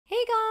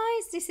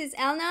this is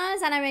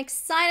Elnaz and I'm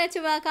excited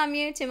to welcome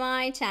you to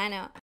my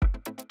channel.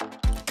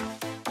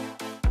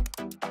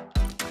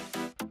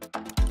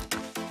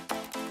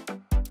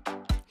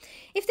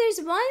 If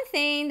there's one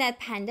thing that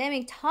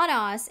pandemic taught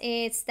us,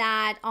 it's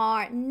that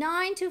our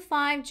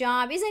 9-to-5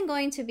 job isn't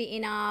going to be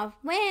enough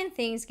when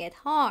things get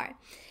hard.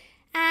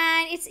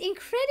 And it's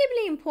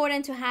incredibly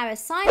important to have a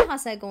side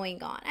hustle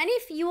going on. And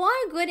if you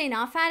are good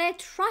enough at it,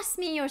 trust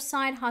me, your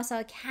side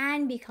hustle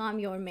can become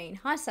your main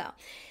hustle.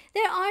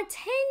 There are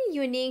 10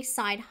 unique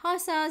side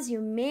hustles you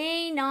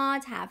may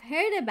not have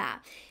heard about.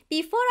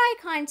 Before I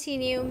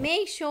continue,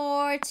 make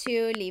sure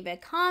to leave a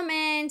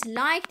comment,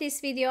 like this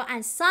video,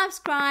 and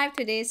subscribe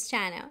to this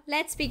channel.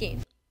 Let's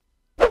begin.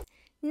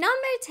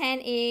 Number 10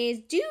 is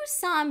do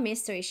some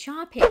mystery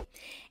shopping.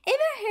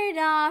 Ever heard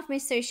of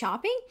mystery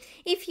shopping?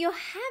 If you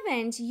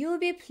haven't, you'll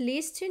be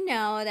pleased to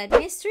know that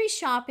mystery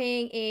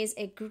shopping is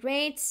a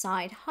great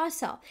side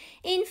hustle.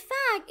 In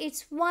fact,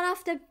 it's one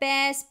of the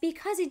best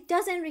because it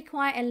doesn't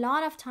require a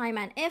lot of time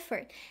and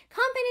effort.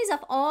 Companies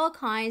of all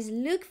kinds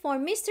look for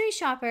mystery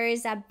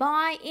shoppers that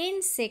buy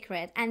in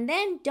secret and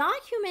then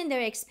document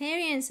their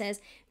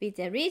experiences with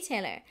the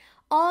retailer.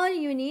 All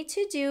you need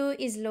to do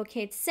is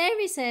locate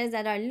services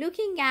that are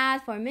looking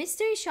out for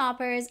mystery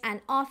shoppers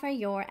and offer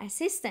your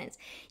assistance.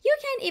 You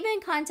can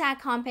even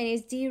contact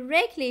companies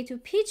directly to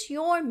pitch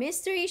your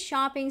mystery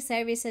shopping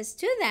services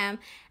to them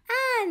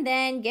and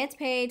then get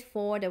paid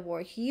for the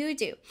work you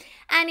do.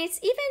 And it's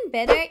even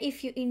better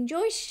if you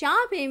enjoy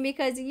shopping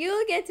because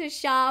you'll get to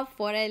shop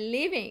for a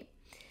living.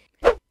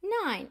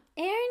 9.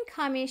 Earn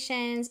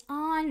commissions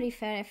on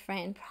refer a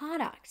friend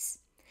products.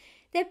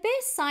 The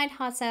best side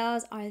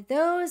hustles are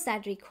those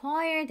that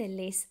require the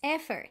least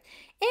effort.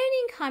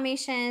 Earning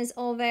commissions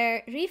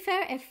over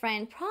refer a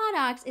friend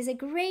products is a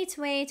great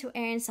way to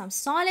earn some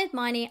solid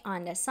money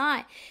on the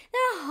side.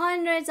 There are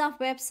hundreds of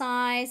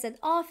websites that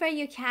offer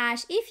you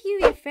cash if you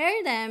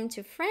refer them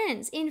to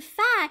friends. In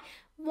fact,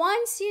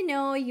 once you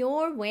know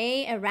your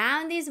way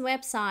around these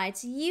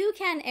websites, you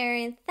can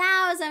earn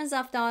thousands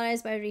of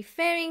dollars by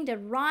referring the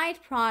right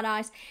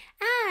products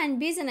and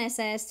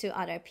businesses to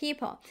other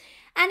people.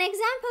 An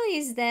example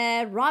is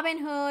the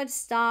Robinhood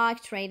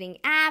stock trading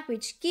app,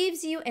 which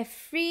gives you a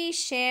free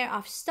share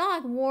of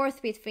stock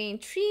worth between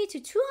 $300 to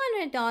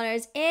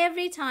 $200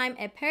 every time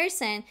a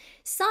person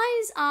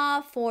signs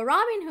up for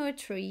Robinhood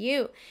through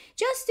you.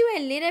 Just do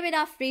a little bit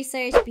of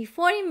research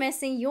before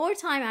investing your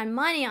time and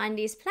money on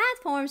these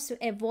platforms to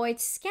avoid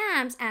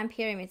scams and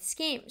pyramid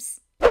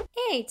schemes.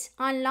 8.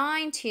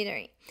 Online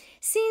tutoring.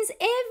 Since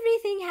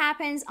everything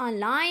happens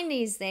online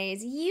these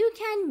days, you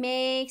can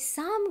make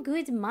some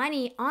good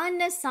money on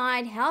the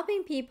side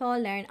helping people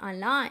learn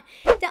online.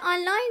 The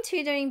online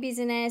tutoring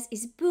business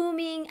is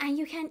booming and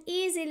you can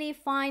easily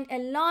find a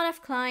lot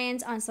of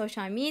clients on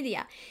social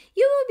media.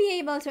 You will be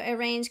able to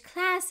arrange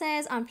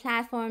classes on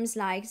platforms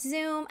like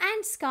Zoom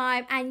and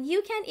Skype, and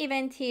you can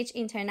even teach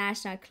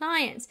international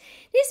clients.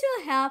 This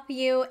will help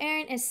you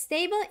earn a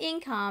stable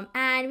income,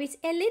 and with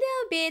a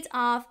little bit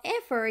of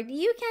effort,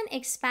 you can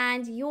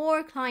expand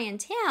your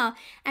clientele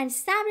and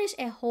establish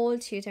a whole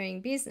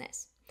tutoring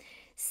business.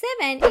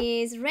 7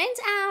 is rent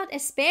out a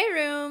spare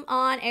room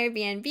on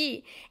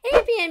Airbnb.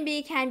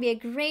 Airbnb can be a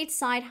great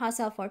side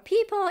hustle for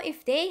people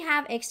if they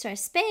have extra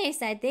space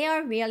that they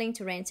are willing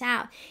to rent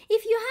out.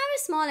 If you have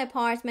a small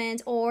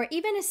apartment or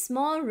even a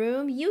small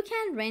room, you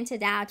can rent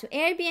it out to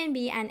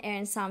Airbnb and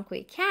earn some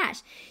quick cash.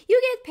 You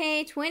get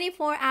paid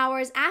 24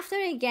 hours after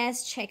a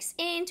guest checks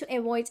in to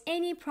avoid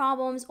any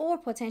problems or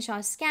potential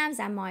scams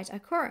that might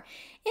occur.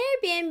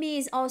 Airbnb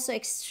is also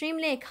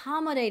extremely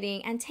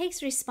accommodating and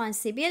takes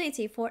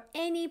responsibility for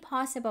any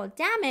possible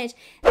damage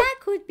that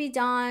could be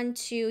done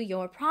to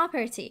your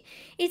property.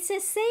 It's a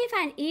safe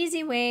and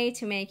easy way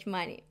to make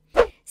money.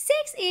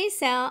 6 is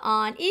sell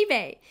on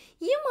eBay.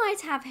 You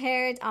might have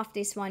heard of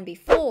this one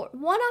before.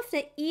 One of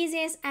the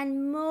easiest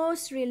and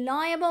most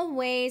reliable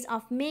ways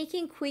of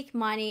making quick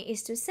money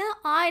is to sell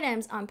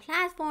items on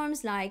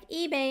platforms like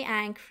eBay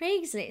and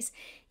Craigslist.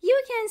 You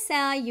can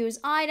sell used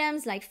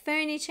items like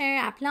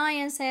furniture,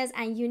 appliances,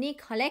 and unique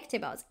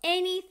collectibles.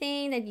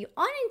 Anything that you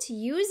aren't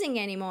using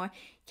anymore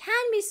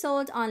can be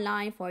sold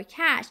online for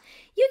cash.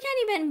 You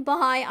can even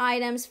buy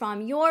items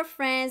from your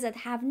friends that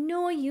have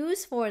no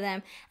use for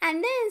them and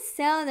then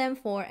sell them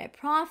for a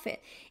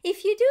profit.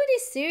 If you do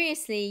this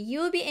seriously,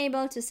 you'll be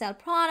able to sell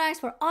products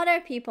for other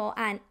people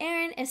and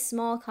earn a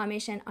small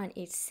commission on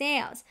each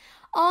sales.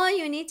 All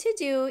you need to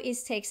do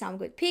is take some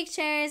good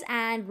pictures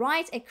and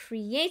write a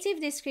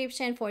creative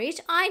description for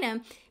each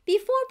item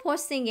before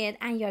posting it,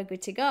 and you're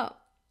good to go.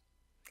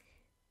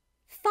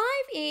 5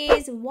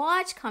 is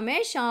watch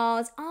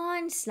commercials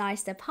on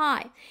Slice the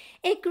Pie.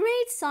 A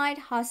great side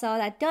hustle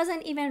that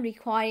doesn't even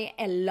require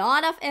a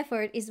lot of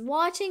effort is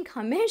watching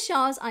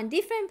commercials on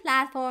different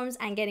platforms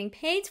and getting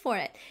paid for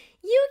it.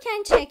 You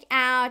can check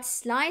out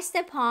Slice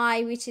the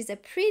Pie, which is a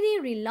pretty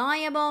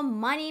reliable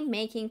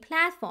money-making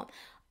platform.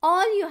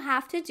 All you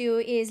have to do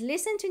is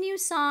listen to new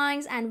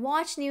songs and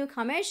watch new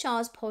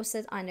commercials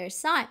posted on their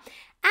site.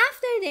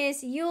 After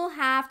this, you'll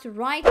have to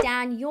write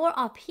down your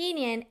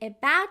opinion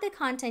about the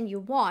content you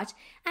watch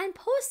and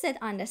post it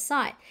on the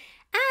site.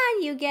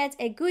 And you get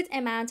a good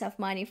amount of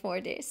money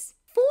for this.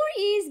 4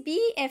 is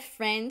be a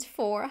friend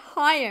for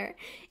hire.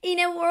 In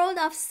a world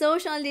of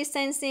social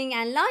distancing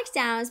and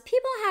lockdowns,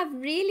 people have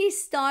really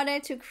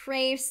started to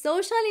crave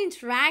social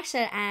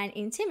interaction and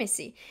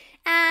intimacy.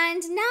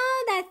 And now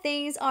that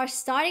things are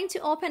starting to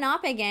open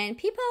up again,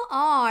 people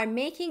are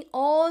making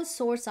all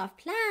sorts of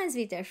plans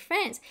with their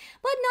friends.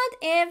 But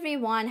not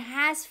everyone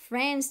has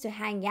friends to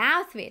hang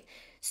out with.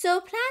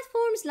 So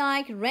platforms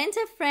like Rent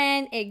a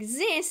Friend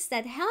exist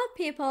that help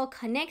people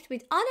connect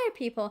with other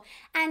people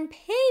and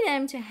pay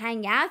them to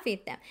hang out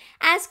with them.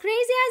 As crazy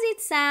as it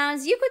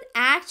sounds, you could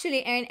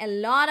actually earn a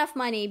lot of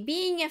money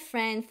being a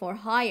friend for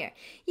hire.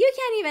 You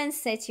can even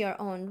set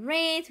your own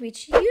rate,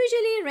 which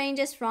usually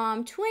ranges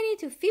from $20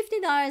 to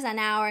 $50 an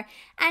hour,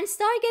 and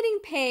start getting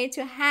paid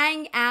to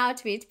hang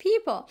out with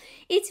people.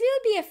 It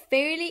will be a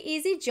fairly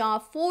easy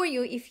job for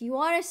you if you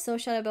are a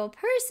sociable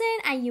person,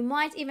 and you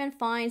might even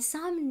find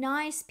some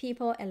nice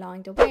people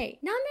along the way.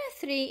 Number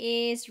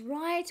 3 is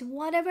write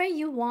whatever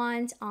you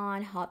want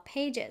on hot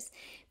pages.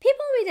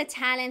 People with a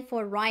talent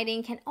for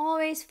writing can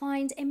always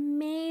find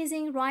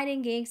amazing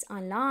writing gigs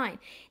online.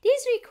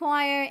 These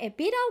require a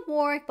bit of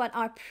work but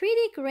are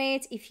pretty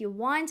great if you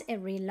want a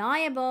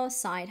reliable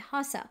side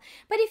hustle.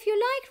 But if you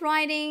like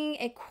writing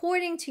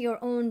according to your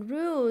own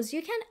rules,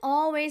 you can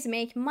always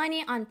make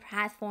money on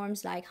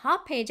platforms like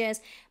Hot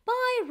Pages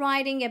by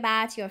writing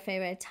about your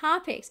favorite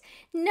topics.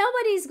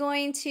 Nobody's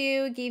going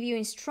to give you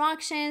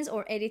instructions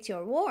or edit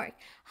your work.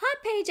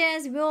 Hot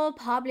Pages will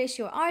publish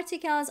your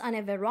articles on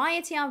a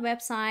variety of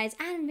websites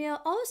and will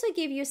also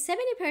give you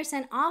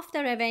 70% of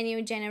the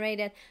revenue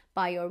generated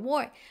by your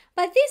work.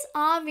 But this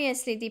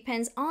obviously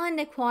depends on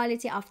the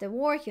quality of the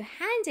work you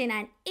hand in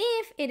and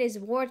if it is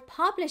worth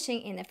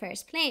publishing in the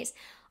first place.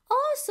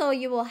 Also,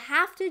 you will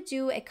have to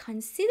do a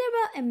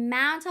considerable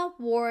amount of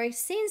work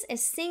since a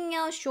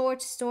single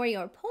short story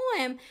or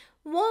poem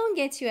won't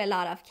get you a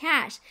lot of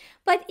cash.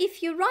 But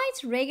if you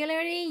write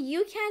regularly,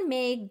 you can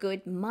make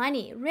good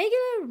money.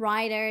 Regular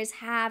writers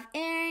have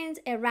earned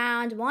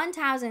around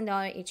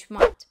 $1,000 each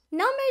month.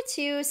 Number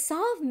 2,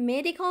 solve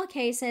medical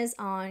cases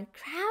on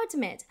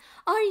CrowdMed.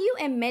 Are you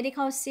a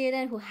medical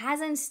student who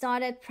hasn't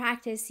started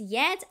practice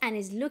yet and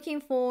is looking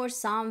for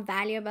some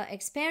valuable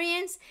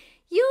experience?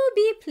 You'll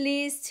be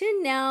pleased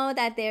to know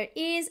that there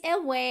is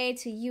a way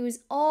to use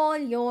all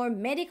your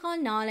medical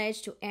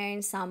knowledge to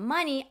earn some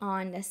money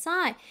on the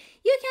side.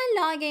 You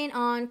can log in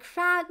on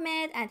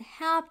CrowdMed and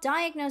help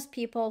diagnose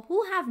people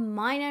who have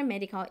minor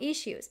medical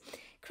issues.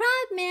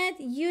 CrowdMed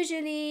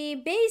usually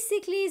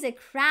basically is a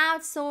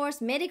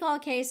crowdsourced medical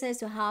cases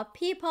to help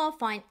people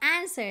find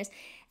answers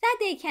that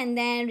they can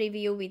then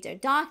review with their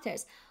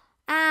doctors.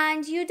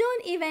 And you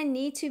don't even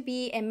need to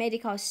be a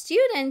medical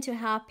student to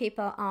help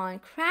people on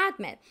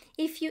CrowdMed.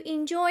 If you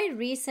enjoy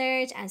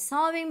research and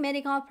solving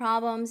medical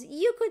problems,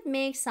 you could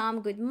make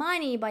some good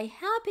money by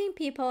helping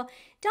people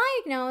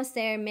diagnose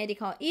their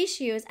medical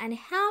issues and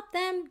help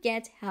them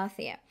get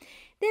healthier.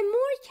 The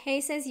more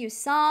cases you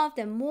solve,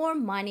 the more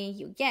money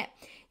you get.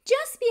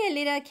 Just be a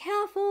little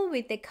careful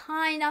with the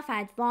kind of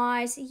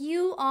advice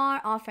you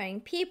are offering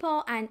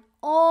people and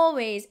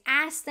always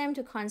ask them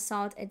to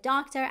consult a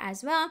doctor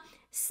as well,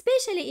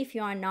 especially if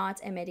you are not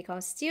a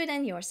medical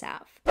student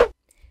yourself.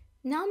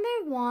 Number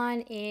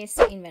 1 is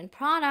to invent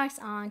products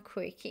on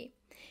Quirky.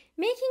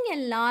 Making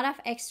a lot of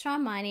extra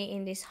money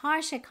in this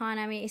harsh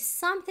economy is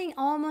something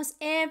almost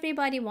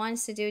everybody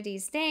wants to do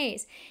these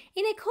days.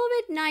 In a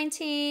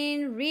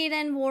COVID-19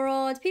 ridden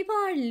world, people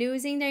are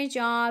losing their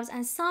jobs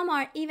and some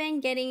are even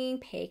getting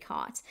pay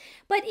cuts.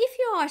 But if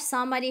you are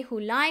somebody who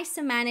likes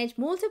to manage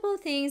multiple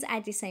things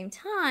at the same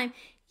time,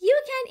 you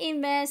can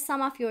invest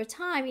some of your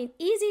time in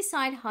easy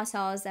side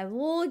hustles that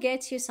will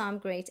get you some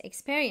great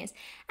experience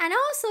and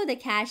also the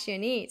cash you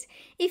need.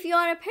 If you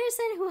are a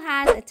person who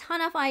has a ton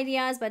of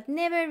ideas but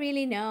never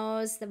really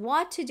knows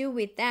what to do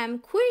with them,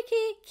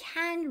 Quirky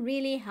can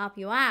really help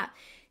you out.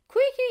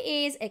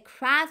 Quirky is a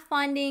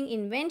crowdfunding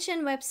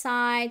invention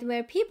website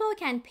where people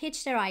can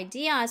pitch their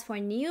ideas for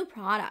new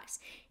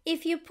products.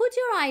 If you put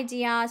your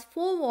ideas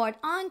forward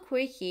on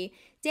Quirky,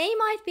 they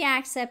might be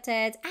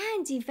accepted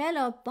and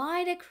developed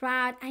by the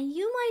crowd, and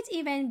you might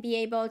even be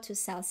able to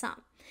sell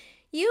some.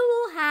 You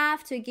will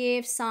have to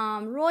give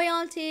some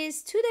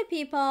royalties to the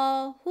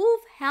people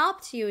who've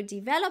helped you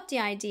develop the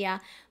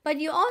idea, but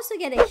you also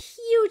get a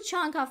huge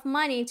chunk of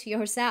money to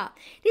yourself.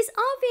 This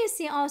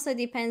obviously also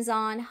depends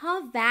on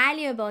how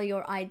valuable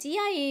your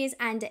idea is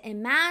and the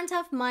amount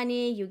of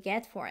money you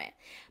get for it.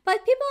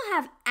 But people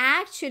have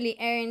actually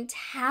earned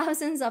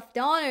thousands of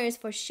dollars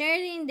for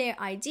sharing their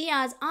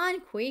ideas on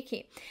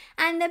Quirky.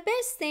 And the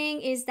best thing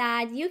is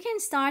that you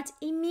can start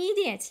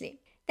immediately.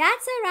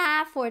 That's a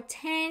wrap for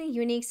 10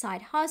 unique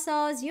side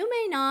hustles you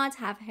may not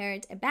have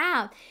heard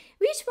about.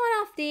 Which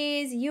one of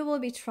these you will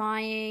be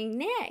trying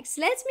next?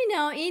 Let me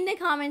know in the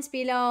comments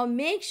below.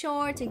 Make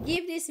sure to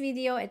give this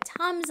video a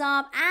thumbs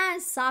up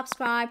and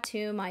subscribe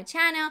to my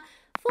channel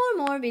for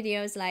more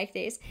videos like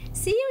this.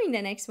 See you in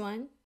the next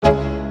one.